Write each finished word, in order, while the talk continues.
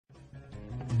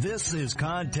This is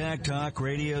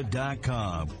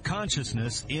ContactTalkRadio.com.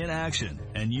 Consciousness in action.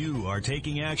 And you are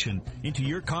taking action into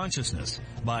your consciousness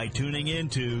by tuning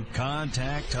into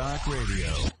Contact Talk Radio.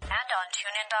 And on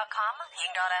TuneIn.com,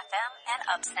 Ping.fm, and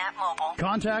UpSnap Mobile.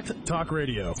 Contact Talk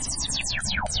Radio.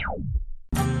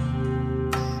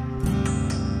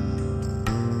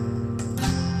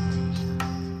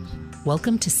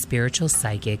 Welcome to Spiritual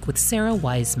Psychic with Sarah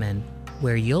Wiseman,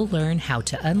 where you'll learn how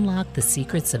to unlock the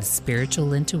secrets of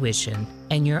spiritual intuition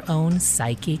and your own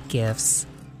psychic gifts.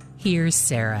 Here's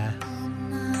Sarah.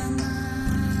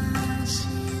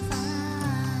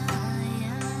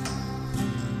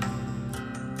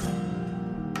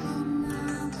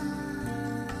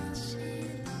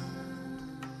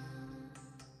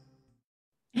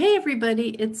 Hey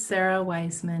everybody, it's Sarah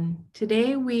Wiseman.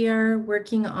 Today we are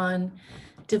working on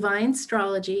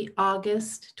Divinestrology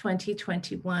August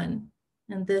 2021.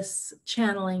 And this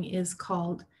channeling is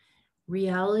called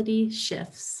Reality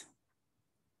Shifts.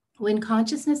 When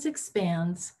consciousness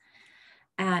expands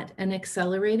at an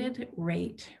accelerated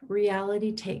rate,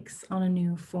 reality takes on a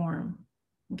new form.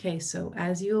 Okay, so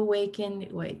as you awaken,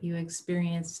 what you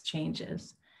experience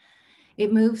changes.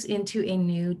 It moves into a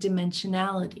new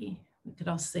dimensionality. We could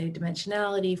also say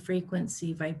dimensionality,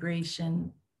 frequency,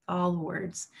 vibration, all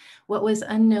words. What was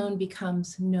unknown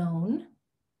becomes known.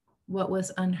 What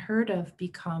was unheard of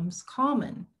becomes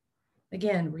common.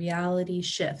 Again, reality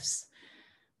shifts.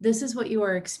 This is what you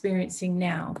are experiencing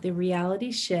now, the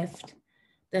reality shift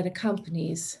that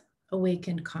accompanies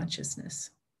awakened consciousness.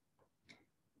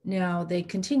 Now they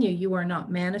continue, you are not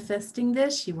manifesting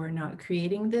this, you are not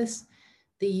creating this.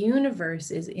 The universe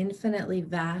is infinitely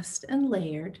vast and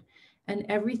layered, and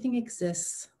everything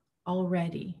exists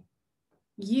already.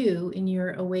 You, in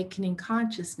your awakening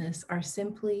consciousness, are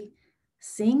simply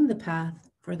seeing the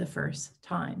path for the first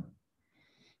time.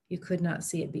 You could not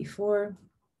see it before,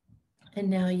 and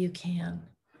now you can.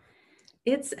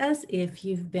 It's as if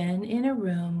you've been in a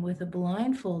room with a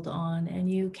blindfold on and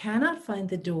you cannot find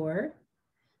the door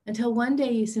until one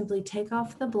day you simply take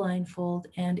off the blindfold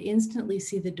and instantly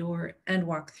see the door and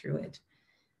walk through it.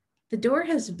 The door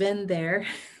has been there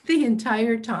the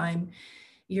entire time.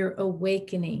 Your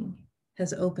awakening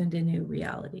has opened a new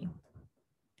reality.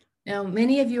 Now,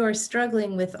 many of you are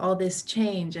struggling with all this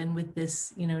change and with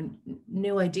this,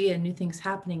 new idea, new things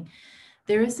happening.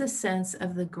 There is a sense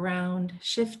of the ground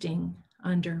shifting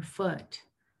underfoot.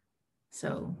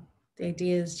 So the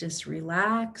idea is just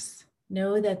relax.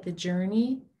 Know that the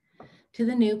journey to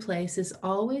the new place is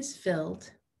always filled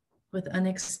with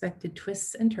unexpected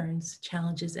twists and turns,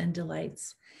 challenges and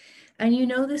delights. And you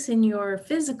know this in your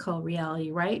physical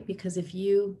reality, right? Because if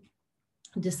you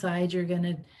decide you're going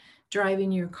to drive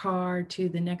in your car to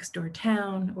the next door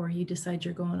town, or you decide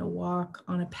you're going to walk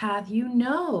on a path, you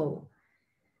know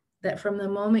that from the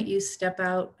moment you step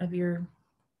out of your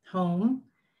home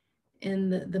and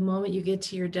the moment you get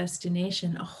to your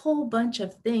destination, a whole bunch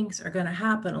of things are going to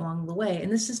happen along the way.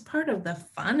 And this is part of the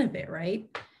fun of it, right?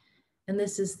 And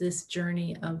this is this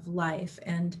journey of life.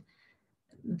 And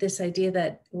this idea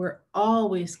that we're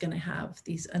always going to have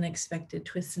these unexpected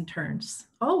twists and turns.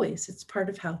 Always. It's part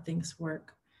of how things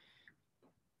work.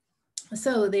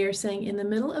 So they are saying, in the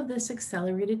middle of this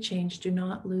accelerated change, do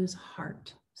not lose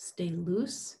heart. Stay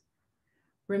loose.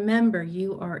 Remember,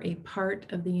 you are a part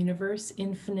of the universe,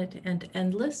 infinite and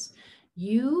endless.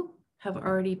 You have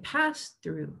already passed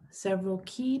through several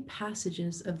key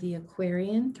passages of the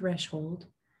Aquarian threshold,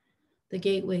 the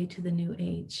gateway to the new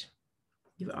age.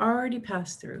 You've already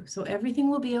passed through, so everything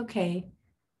will be okay.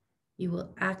 You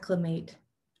will acclimate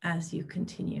as you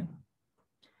continue.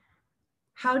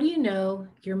 How do you know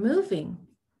you're moving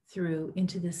through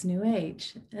into this new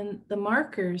age? And the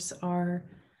markers are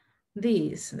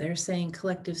these. They're saying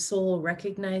collective soul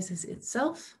recognizes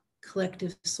itself,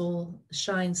 collective soul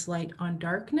shines light on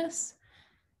darkness,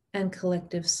 and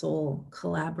collective soul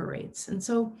collaborates. And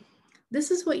so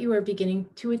this is what you are beginning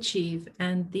to achieve,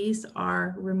 and these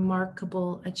are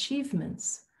remarkable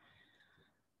achievements.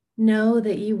 Know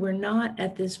that you were not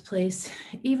at this place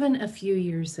even a few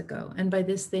years ago. And by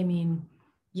this, they mean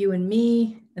you and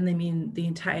me, and they mean the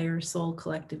entire soul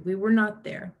collective. We were not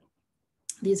there.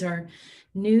 These are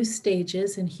new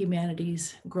stages in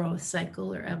humanity's growth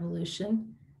cycle or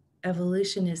evolution.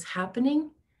 Evolution is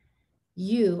happening.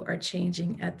 You are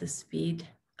changing at the speed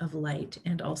of light,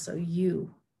 and also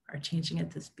you are changing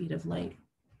at the speed of light.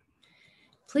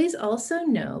 Please also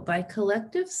know by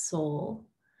collective soul,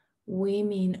 we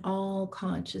mean all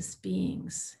conscious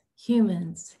beings,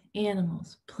 humans,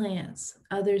 animals, plants,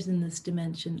 others in this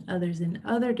dimension, others in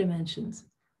other dimensions.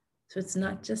 So it's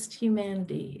not just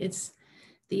humanity, it's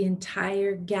the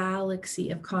entire galaxy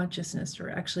of consciousness, or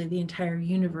actually the entire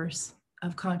universe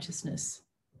of consciousness.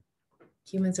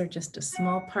 Humans are just a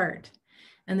small part.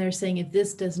 And they're saying, if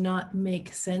this does not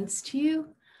make sense to you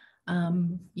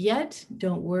yet,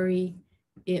 don't worry,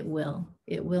 it will.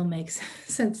 It will make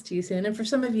sense to you soon. And for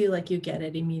some of you, like, you get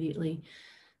it immediately.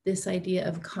 This idea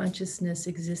of consciousness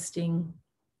existing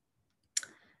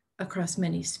across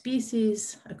many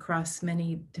species, across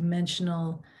many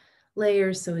dimensional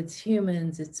layers. So it's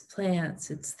humans, it's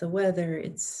plants, it's the weather,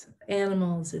 it's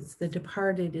animals, it's the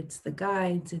departed, it's the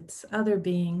guides, it's other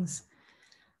beings.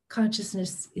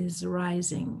 Consciousness is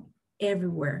rising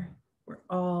everywhere. We're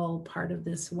all part of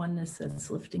this oneness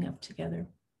that's lifting up together.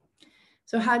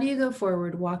 So how do you go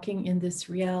forward walking in this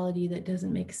reality that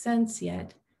doesn't make sense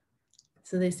yet?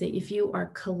 So they say, if you are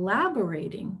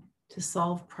collaborating to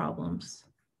solve problems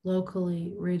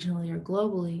locally, regionally, or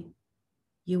globally,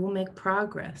 you will make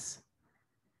progress.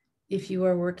 If you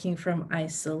are working from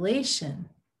isolation,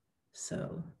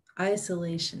 so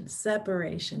isolation,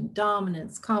 separation,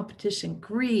 dominance, competition,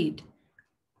 greed,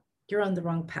 you're on the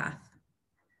wrong path.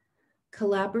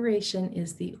 Collaboration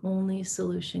is the only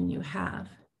solution you have.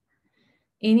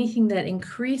 Anything that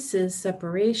increases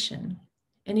separation,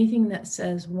 anything that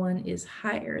says one is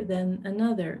higher than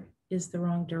another, is the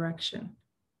wrong direction.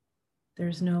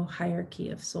 There's no hierarchy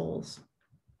of souls.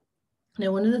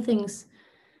 Now, one of the things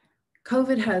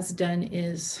COVID has done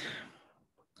is,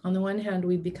 on the one hand,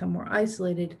 we've become more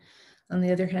isolated. On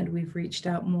the other hand, we've reached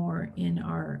out more in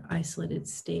our isolated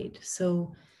state.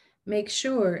 So make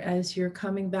sure, as you're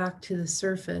coming back to the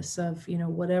surface of,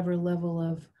 whatever level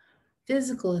of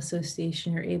physical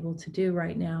association you're able to do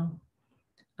right now,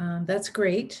 that's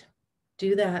great.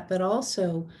 Do that, but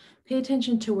also pay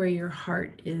attention to where your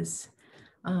heart is.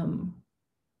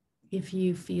 If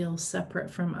you feel separate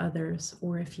from others,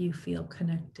 or if you feel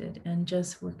connected, and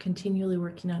we're continually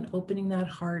working on opening that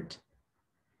heart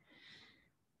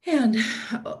and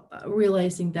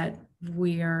realizing that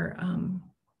we're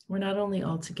not only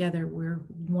all together, we're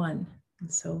one. And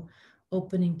so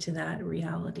opening to that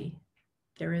reality.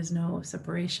 There is no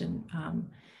separation.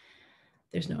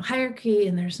 There's no hierarchy,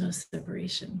 and there's no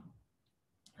separation.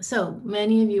 So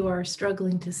many of you are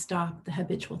struggling to stop the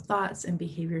habitual thoughts and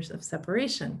behaviors of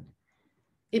separation.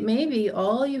 It may be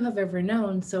all you have ever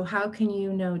known, so how can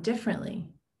you know differently?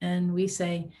 And we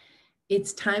say,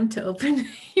 it's time to open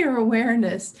your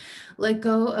awareness. Let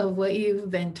go of what you've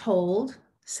been told,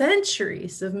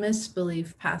 centuries of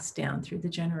misbelief passed down through the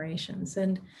generations,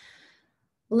 and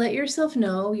let yourself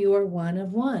know you are one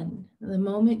of one. The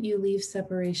moment you leave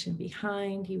separation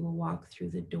behind, you will walk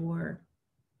through the door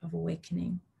of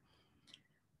awakening.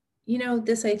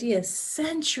 This idea,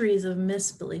 centuries of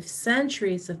misbelief,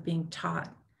 centuries of being taught,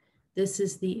 this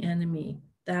is the enemy,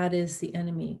 that is the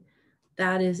enemy,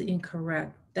 that is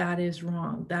incorrect, that is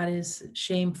wrong, that is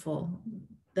shameful,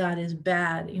 that is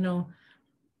bad.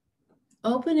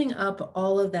 Opening up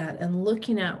all of that and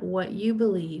looking at what you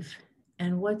believe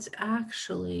and what's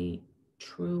actually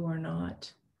true or not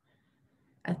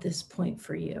at this point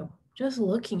for you. Just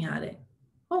looking at it.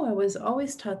 Oh, I was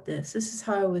always taught this. This is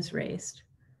how I was raised.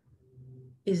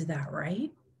 Is that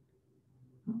right?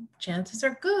 Chances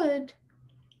are good.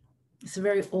 It's a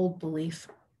very old belief.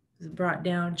 It's brought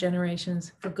down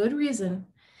generations for good reason,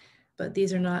 but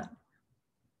these are not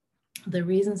the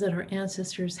reasons that our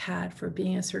ancestors had for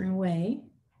being a certain way.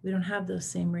 We don't have those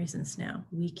same reasons now.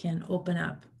 We can open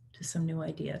up to some new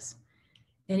ideas.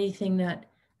 Anything that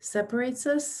separates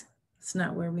us, it's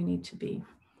not where we need to be.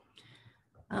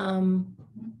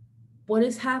 What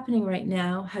is happening right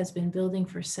now has been building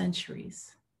for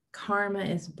centuries. Karma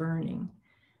is burning.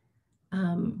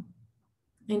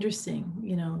 Interesting,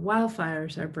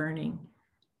 wildfires are burning.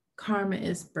 Karma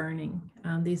is burning.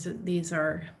 These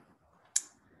are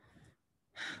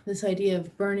this idea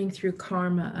of burning through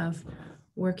karma, of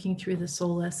working through the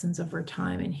soul lessons over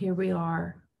time. And here we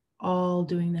are all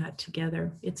doing that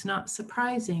together. It's not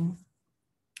surprising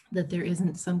that there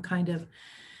isn't some kind of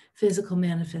physical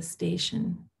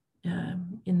manifestation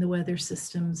in the weather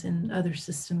systems and other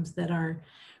systems that are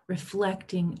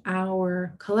reflecting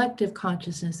our collective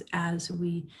consciousness as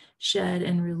we shed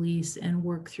and release and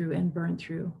work through and burn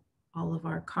through all of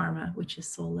our karma, which is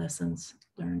soul lessons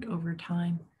learned over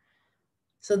time.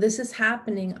 So this is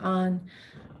happening on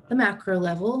the macro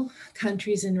level,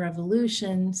 countries in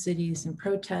revolution, cities in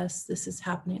protests. This is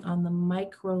happening on the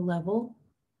micro level,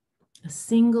 a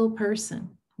single person,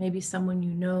 maybe someone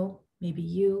you know, maybe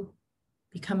you,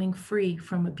 becoming free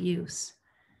from abuse.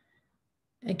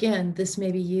 Again, this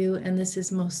may be you, and this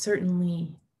is most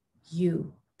certainly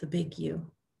you, the big you.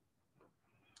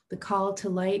 The call to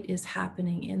light is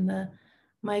happening in the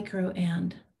micro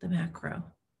and the macro.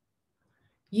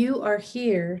 You are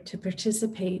here to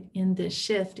participate in this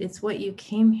shift. It's what you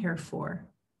came here for.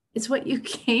 It's what you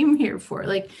came here for.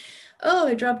 Like, oh,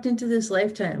 I dropped into this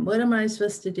lifetime. What am I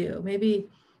supposed to do? Maybe,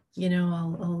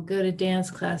 I'll go to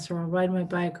dance class, or I'll ride my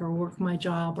bike, or work my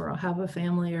job, or I'll have a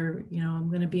family, or, I'm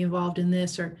going to be involved in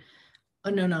this, or, oh,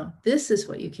 no, this is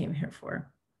what you came here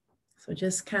for. So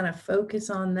just kind of focus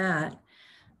on that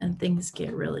and things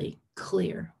get really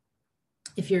clear.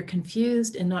 If you're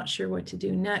confused and not sure what to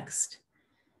do next,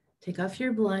 take off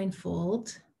your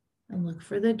blindfold and look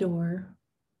for the door.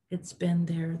 It's been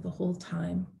there the whole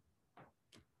time.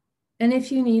 And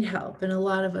if you need help, and a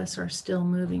lot of us are still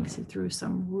moving through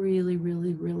some really,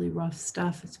 really, really rough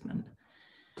stuff. It's been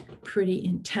a pretty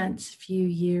intense few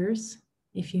years.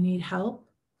 If you need help,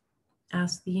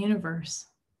 ask the universe.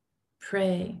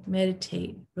 Pray,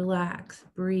 meditate, relax,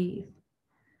 breathe.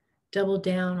 Double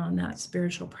down on that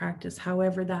spiritual practice,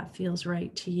 however that feels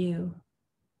right to you.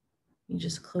 You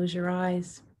just close your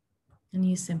eyes and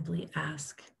you simply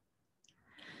ask.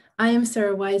 I am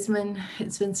Sarah Wiseman.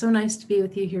 It's been so nice to be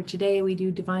with you here today. We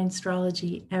do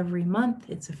Divinestrology every month.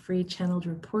 It's a free channeled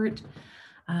report.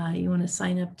 You want to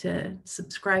sign up to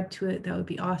subscribe to it, that would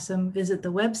be awesome. Visit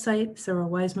the website,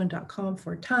 sarahwiseman.com,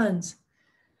 for tons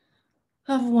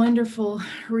of wonderful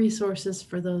resources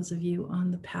for those of you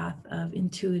on the path of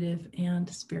intuitive and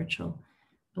spiritual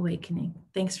awakening.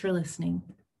 Thanks for listening.